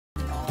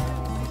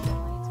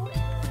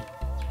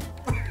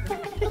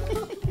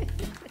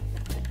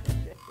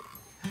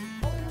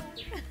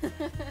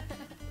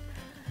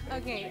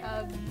Okay,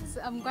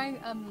 so I'm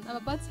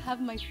about to have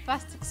my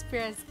first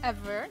experience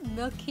ever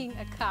milking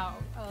a cow.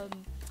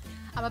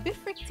 I'm a bit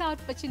freaked out,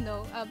 but you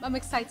know, I'm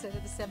excited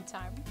at the same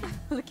time.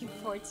 Looking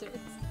forward to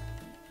it.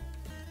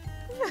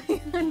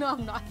 No,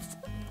 I'm not.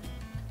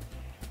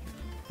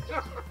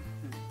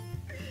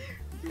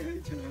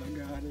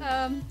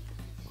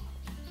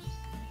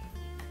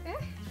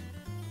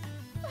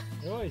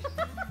 Oi.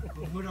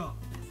 Mura.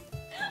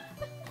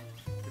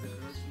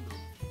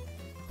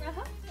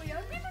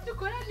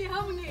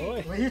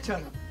 Oi.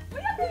 Wahicara.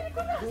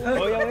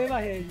 Oya weba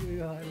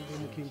hejuru hari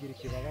umukingira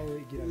ikibaba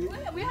we igira.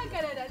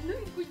 Wihagarara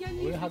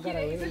n'ukujyanye.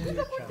 Wihagarara wewe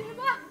wicara.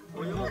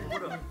 Oya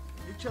mura.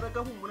 Icara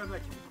gahumura nta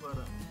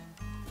kigutwara.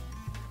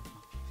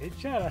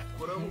 Icara.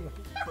 Koraho.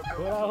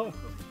 Koraho.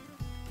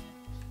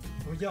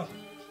 Oya.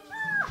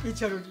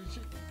 Icara.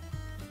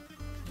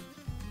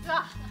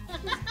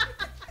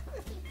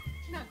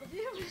 Ntabwo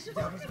byihuse.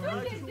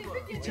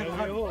 Icara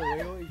Wewe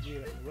wewe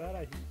igira.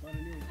 Warahi.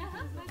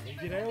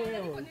 Igira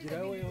wewe, igira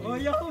wewe.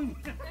 Oya.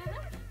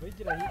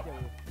 Wigira hirya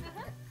wewe.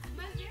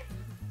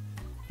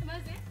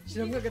 Maze?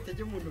 Shiramwe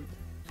agatege mu ntoki.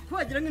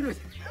 Twagira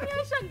nk'intoki.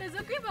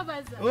 Uyashandaza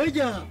kwibabaza.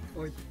 Oya.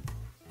 Oya.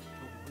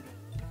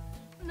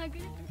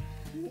 Nagire.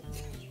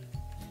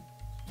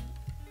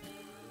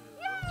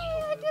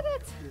 Yay, I did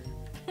it.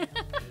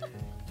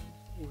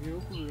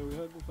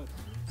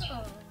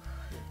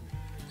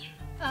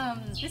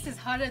 This is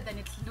harder than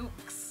it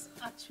looks,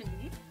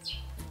 actually.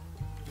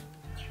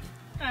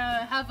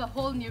 I have a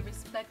whole new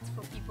respect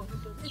for people who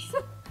do this.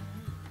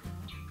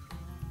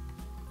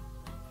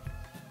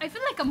 I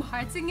feel like I'm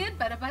hearting it,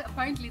 but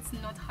apparently it's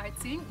not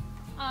hearting.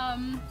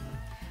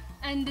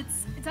 And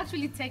it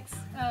actually takes,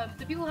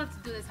 the people who have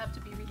to do this have to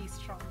be really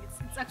strong.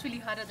 It's actually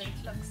harder than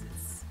it looks.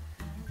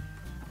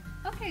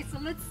 Okay, so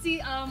let's see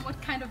what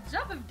kind of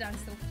job I've done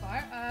so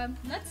far.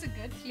 Not so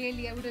good.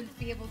 Clearly, I wouldn't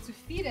be able to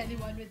feed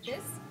anyone with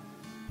this.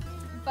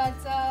 But,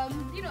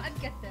 you know, I'd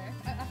get there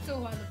after a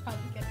while of